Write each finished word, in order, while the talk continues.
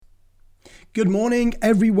Good morning,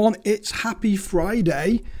 everyone. It's Happy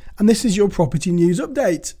Friday, and this is your property news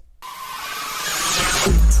update.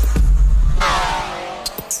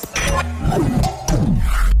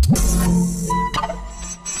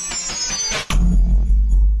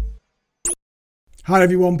 Hi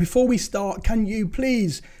everyone, before we start, can you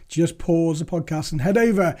please just pause the podcast and head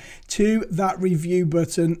over to that review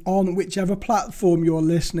button on whichever platform you're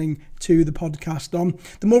listening to the podcast on.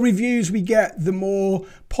 The more reviews we get, the more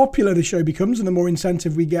popular the show becomes and the more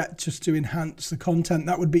incentive we get just to enhance the content.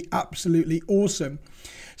 That would be absolutely awesome.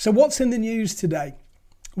 So what's in the news today?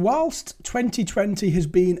 Whilst 2020 has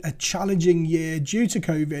been a challenging year due to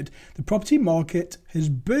COVID, the property market has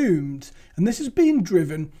boomed, and this has been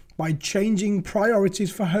driven by changing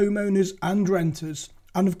priorities for homeowners and renters,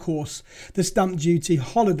 and of course, the stamp duty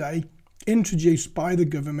holiday introduced by the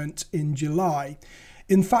government in July.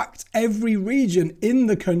 In fact, every region in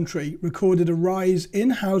the country recorded a rise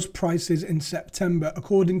in house prices in September,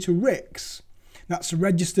 according to RICS. That's a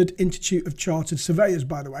Registered Institute of Chartered Surveyors,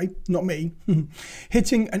 by the way, not me,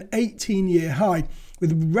 hitting an 18-year high,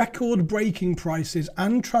 with record-breaking prices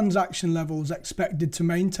and transaction levels expected to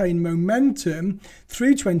maintain momentum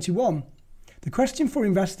through 21. The question for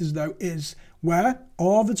investors, though, is where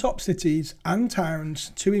are the top cities and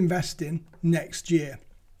towns to invest in next year?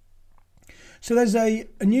 So there's a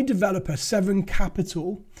new developer, Seven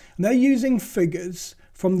Capital, and they're using figures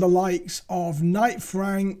from the likes of Knight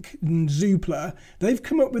Frank and Zoopla. They've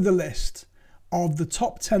come up with a list of the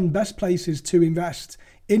top 10 best places to invest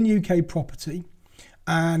in UK property.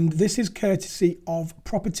 And this is courtesy of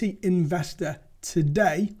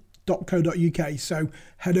propertyinvestortoday.co.uk. So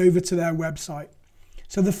head over to their website.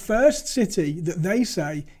 So the first city that they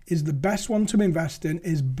say is the best one to invest in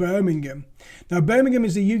is Birmingham. Now, Birmingham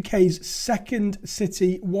is the UK's second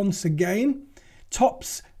city once again,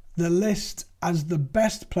 tops the list as the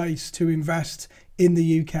best place to invest in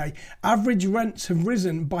the UK. Average rents have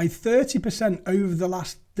risen by 30% over the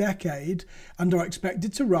last decade and are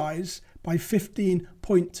expected to rise by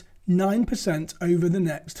 15.9% over the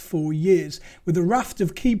next 4 years, with a raft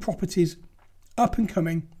of key properties up and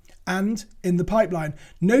coming and in the pipeline,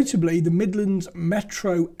 notably the Midlands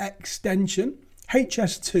Metro Extension,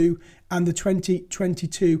 HS2 and the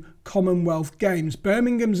 2022 Commonwealth Games.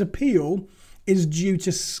 Birmingham's appeal is due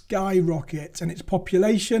to skyrocket and its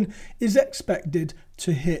population is expected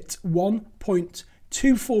to hit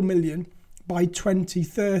 1.24 million by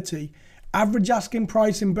 2030. Average asking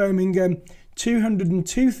price in Birmingham,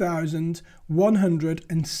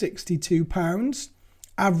 £202,162.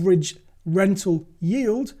 Average rental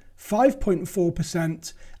yield,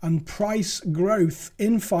 5.4%. And price growth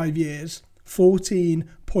in 5 years,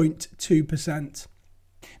 14.2%.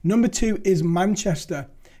 Number 2 is Manchester.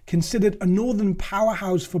 Considered a northern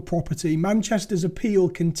powerhouse for property, Manchester's appeal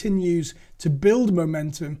continues to build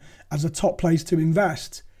momentum as a top place to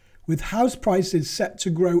invest, with house prices set to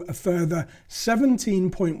grow a further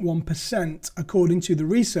 17.1% according to the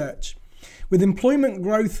research. With employment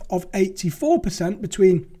growth of 84%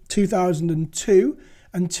 between 2002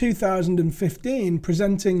 and 2015,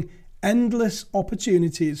 presenting endless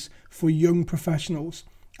opportunities for young professionals.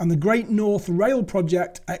 And the Great North Rail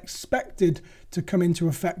project expected to come into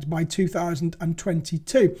effect by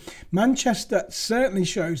 2022. Manchester certainly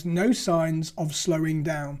shows no signs of slowing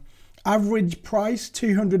down. Average price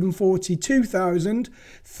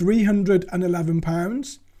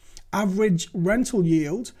 £242,311. Average rental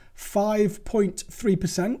yield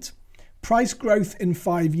 5.3%. Price growth in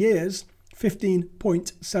 5 years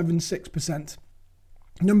 15.76%.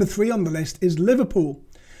 Number 3 on the list is Liverpool.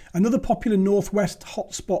 Another popular northwest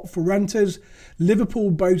hotspot for renters,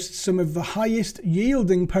 Liverpool boasts some of the highest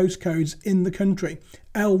yielding postcodes in the country.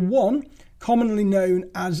 L1, commonly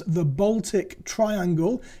known as the Baltic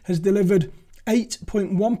Triangle, has delivered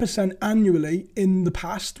 8.1% annually in the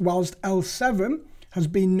past, whilst L7 has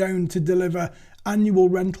been known to deliver annual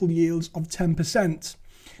rental yields of 10%.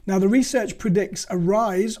 Now, the research predicts a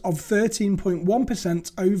rise of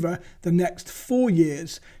 13.1% over the next 4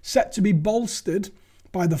 years, set to be bolstered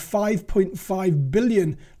by the £5.5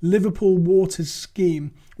 billion Liverpool Waters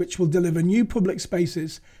scheme, which will deliver new public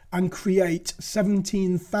spaces and create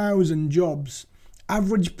 17,000 jobs.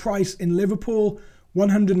 Average price in Liverpool,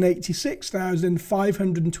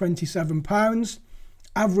 £186,527.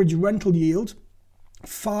 Average rental yield,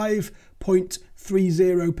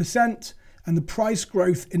 5.30%, and the price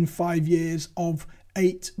growth in 5 years of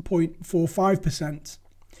 8.45%.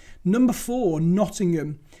 Number 4,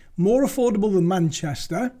 Nottingham. More affordable than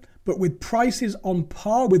Manchester, but with prices on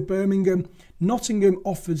par with Birmingham, Nottingham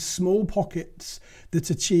offers small pockets that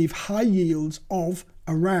achieve high yields of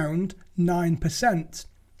around 9%.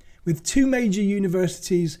 with 2 major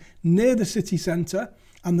universities near the city centre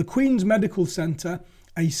and the Queen's Medical Centre,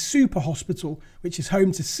 a super hospital which is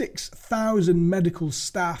home to 6,000 medical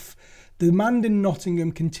staff. The demand in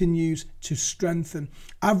Nottingham continues to strengthen.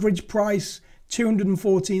 Average price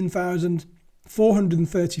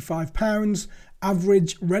 £214,435,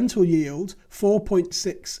 average rental yield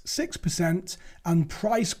 4.66%, and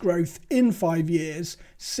price growth in 5 years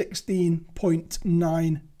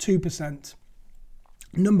 16.92%.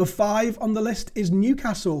 Number 5 on the list is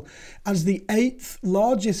Newcastle. As the 8th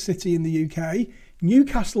largest city in the UK,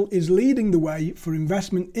 Newcastle is leading the way for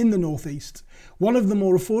investment in the northeast. One of the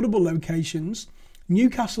more affordable locations,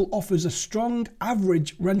 Newcastle offers a strong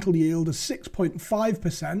average rental yield of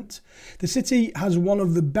 6.5%. The city has one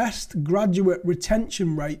of the best graduate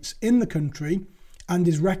retention rates in the country and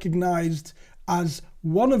is recognised as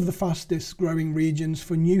one of the fastest growing regions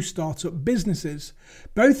for new startup businesses,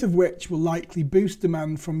 both of which will likely boost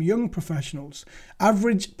demand from young professionals.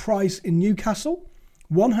 Average price in Newcastle,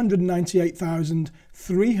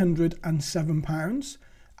 £198,307.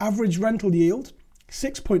 Average rental yield,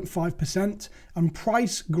 6.5%, and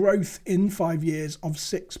price growth in 5 years of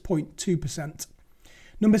 6.2%.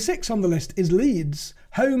 Number 6 on the list is Leeds,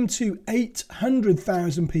 home to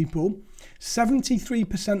 800,000 people.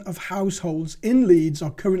 73% of households in Leeds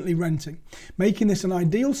are currently renting, making this an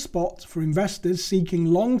ideal spot for investors seeking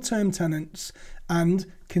long-term tenants and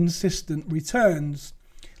consistent returns.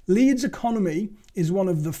 Leeds' economy is one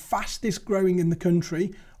of the fastest growing in the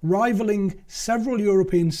country, rivaling several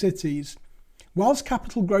European cities. Whilst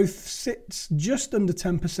capital growth sits just under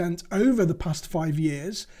 10% over the past 5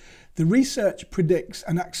 years, the research predicts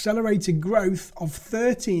an accelerated growth of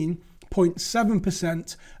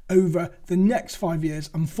 13.7% over the next 5 years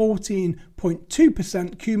and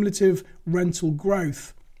 14.2% cumulative rental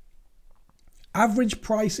growth. Average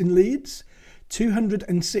price in Leeds,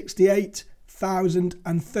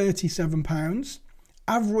 £268,037.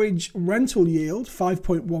 Average rental yield,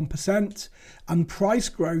 5.1%, and price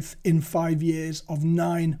growth in 5 years of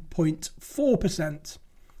 9.4%.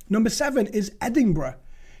 Number 7 is Edinburgh.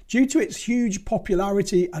 Due to its huge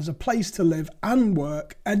popularity as a place to live and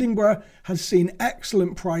work, Edinburgh has seen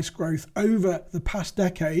excellent price growth over the past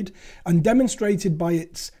decade and demonstrated by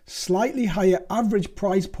its slightly higher average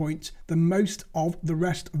price point than most of the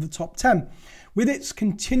rest of the top 10. With its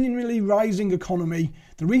continually rising economy,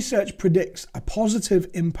 the research predicts a positive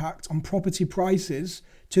impact on property prices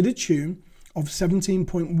to the tune of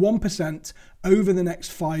 17.1% over the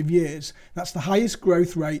next 5 years. That's the highest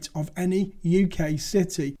growth rate of any UK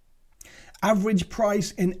city. Average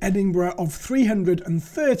price in Edinburgh of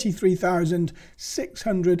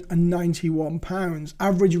 £333,691.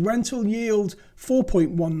 Average rental yield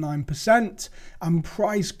 4.19%, and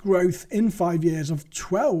price growth in 5 years of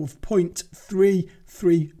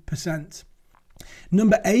 12.33%.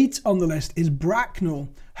 Number 8 on the list is Bracknell,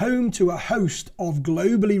 home to a host of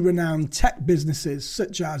globally renowned tech businesses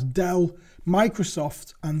such as Dell,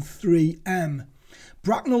 Microsoft and 3M.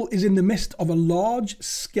 Bracknell is in the midst of a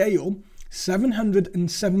large-scale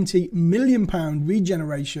 £770 million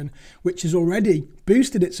regeneration, which has already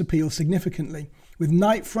boosted its appeal significantly, with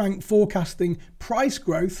Knight Frank forecasting price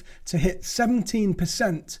growth to hit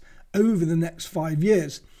 17% over the next 5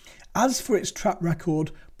 years. As for its track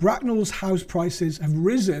record, Bracknell's house prices have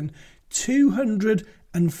risen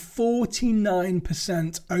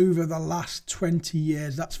 249% over the last 20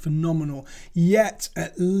 years. That's phenomenal. Yet,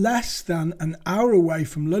 at less than an hour away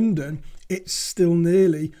from London, it's still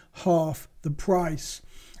nearly half the price.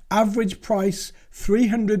 Average price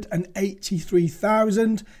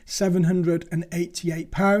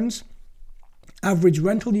 £383,788. Average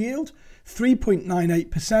rental yield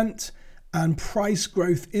 3.98%. And price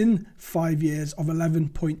growth in 5 years of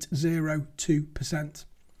 11.02%.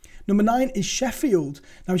 Number 9 is Sheffield.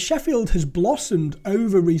 Now, Sheffield has blossomed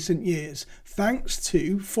over recent years thanks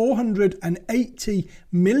to £480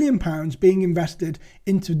 million being invested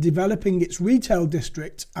into developing its retail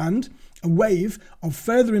district and a wave of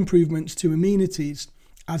further improvements to amenities.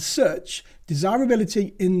 As such,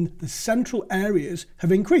 desirability in the central areas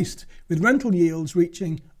have increased, with rental yields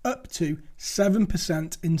reaching up to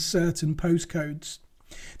 7% in certain postcodes.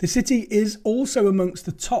 The city is also amongst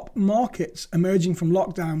the top markets emerging from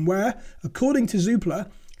lockdown, where, according to Zoopla,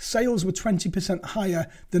 sales were 20% higher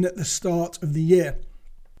than at the start of the year.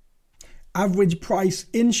 Average price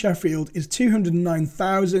in Sheffield is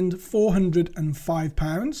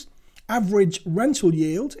 £209,405. Average rental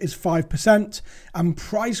yield is 5%, and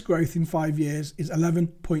price growth in 5 years is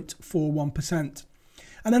 11.41%.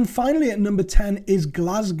 And then finally at number 10 is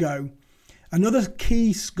Glasgow. Another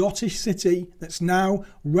key Scottish city that's now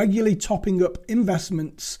regularly topping up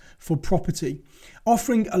investments for property,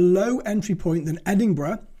 offering a low entry point than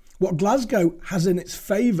Edinburgh. What Glasgow has in its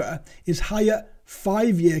favour is higher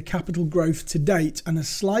 5-year capital growth to date and a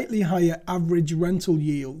slightly higher average rental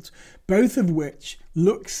yield, both of which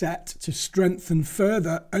look set to strengthen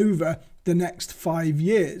further over the next 5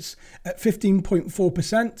 years at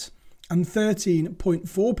 15.4% and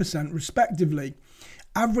 13.4% respectively.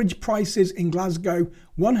 Average prices in Glasgow,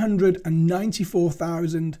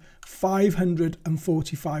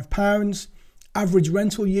 £194,545. Average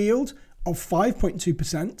rental yield of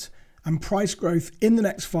 5.2% and price growth in the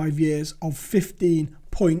next 5 years of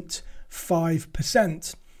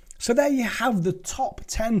 15.5%. So there you have the top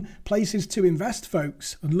 10 places to invest,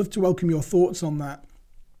 folks. I'd love to welcome your thoughts on that.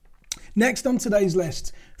 Next on today's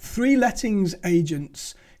list, 3 lettings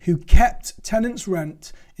agents who kept tenants'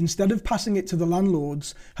 rent instead of passing it to the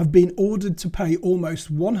landlords have been ordered to pay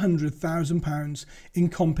almost £100,000 in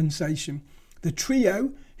compensation. The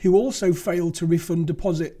trio, who also failed to refund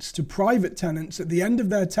deposits to private tenants at the end of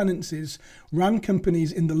their tenancies, ran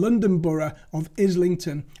companies in the London borough of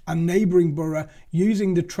Islington and neighbouring borough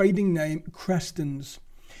using the trading name Crestons.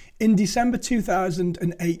 In December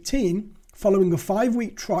 2018, following a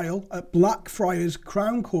 5-week trial at Blackfriars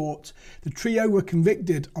Crown Court, the trio were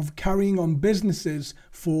convicted of carrying on businesses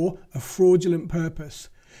for a fraudulent purpose.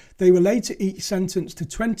 They were later each sentenced to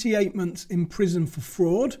 28 months in prison for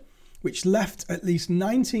fraud, which left at least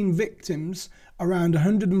 19 victims around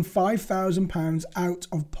 £105,000 out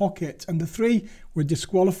of pocket, and the 3 were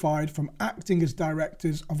disqualified from acting as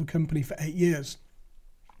directors of a company for 8 years.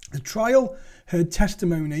 The trial heard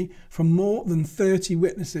testimony from more than 30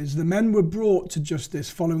 witnesses. The men were brought to justice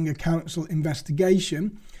following a council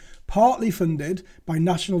investigation, partly funded by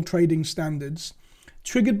National Trading Standards,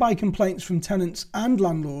 triggered by complaints from tenants and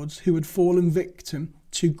landlords who had fallen victim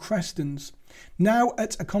to Crestons. Now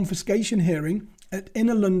at a confiscation hearing at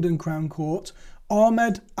Inner London Crown Court,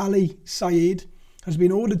 Ahmed Ali Saeed has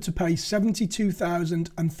been ordered to pay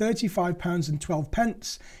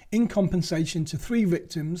 £72,035.12 in compensation to 3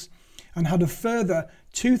 victims and had a further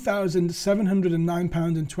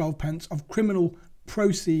 £2,709.12 of criminal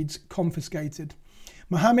proceeds confiscated.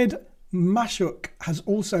 Mohammed Mashuk has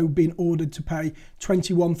also been ordered to pay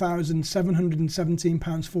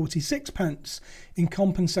 £21,717.46 in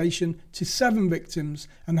compensation to 7 victims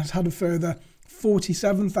and has had a further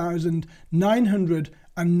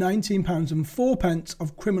 £47,919.04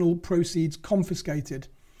 of criminal proceeds confiscated.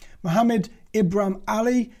 Mohammed Ibrahim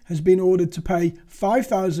Ali has been ordered to pay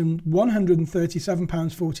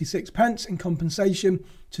 £5,137.46 in compensation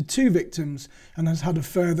to 2 victims and has had a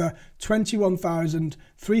further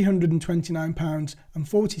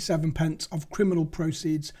 £21,329.47 of criminal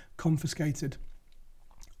proceeds confiscated.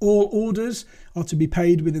 All orders are to be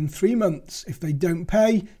paid within 3 months. If they don't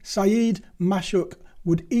pay, Saeed, Mashuk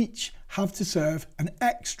would each have to serve an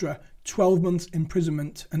extra 12 months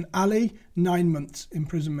imprisonment and Ali 9 months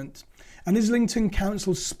imprisonment. An Islington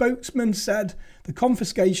Council spokesman said the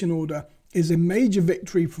confiscation order is a major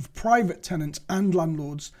victory for private tenants and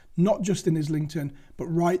landlords, not just in Islington, but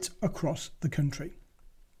right across the country.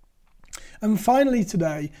 And finally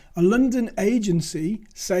today, a London agency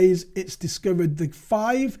says it's discovered the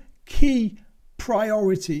 5 key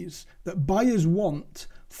priorities that buyers want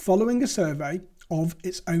following a survey of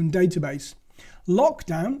its own database.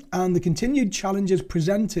 Lockdown and the continued challenges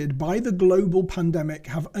presented by the global pandemic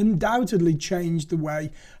have undoubtedly changed the way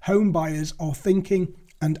home buyers are thinking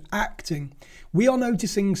and acting. We are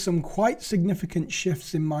noticing some quite significant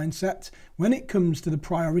shifts in mindset when it comes to the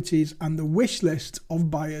priorities and the wish list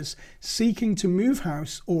of buyers seeking to move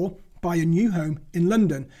house or buy a new home in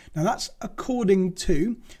London. Now that's according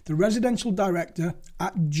to the residential director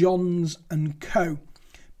at Johns & Co.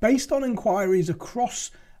 Based on inquiries across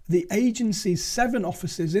the agency's 7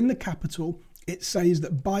 offices in the capital, it says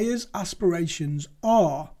that buyers' aspirations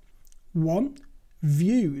are 1.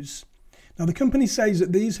 Views. Now the company says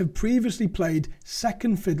that these have previously played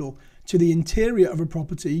second fiddle to the interior of a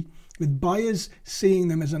property, with buyers seeing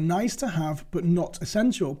them as a nice to have but not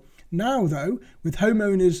essential. Now though, with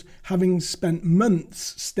homeowners having spent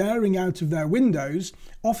months staring out of their windows,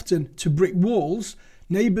 often to brick walls,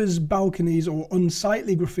 neighbours' balconies or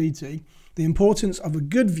unsightly graffiti, the importance of a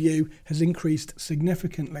good view has increased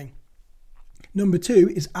significantly. Number 2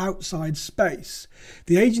 is outside space.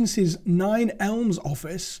 The agency's 9 Elms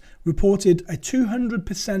office reported a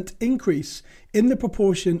 200% increase in the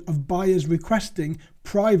proportion of buyers requesting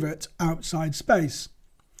private outside space.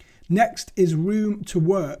 Next is room to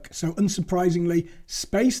work. So unsurprisingly,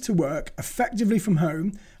 space to work effectively from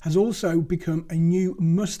home has also become a new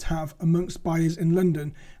must-have amongst buyers in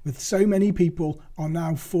London, with so many people are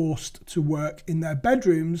now forced to work in their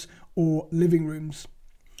bedrooms or living rooms.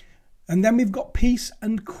 And then we've got peace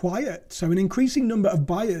and quiet. So an increasing number of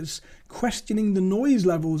buyers questioning the noise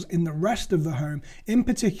levels in the rest of the home, in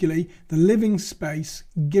particular the living space,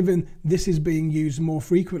 given this is being used more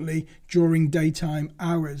frequently during daytime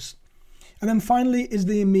hours. And then finally is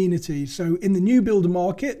the amenities. So in the new build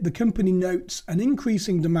market, the company notes an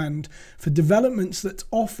increasing demand for developments that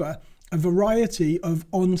offer a variety of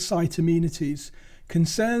on-site amenities.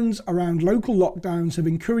 Concerns around local lockdowns have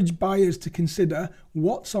encouraged buyers to consider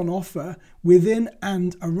what's on offer within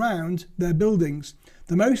and around their buildings.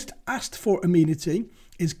 The most asked for amenity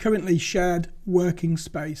is currently shared working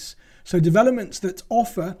space. So developments that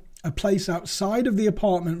offer a place outside of the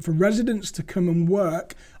apartment for residents to come and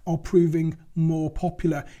work are proving more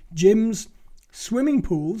popular. Gyms, swimming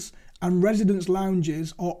pools, and residents'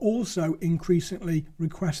 lounges are also increasingly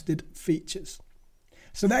requested features.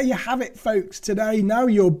 So there you have it, folks, today. Now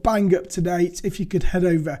you're bang up to date. If you could head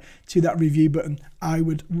over to that review button, I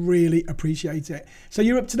would really appreciate it. So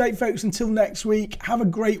you're up to date, folks. Until next week, have a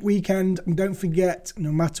great weekend. And don't forget,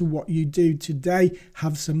 no matter what you do today,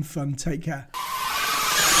 have some fun. Take care.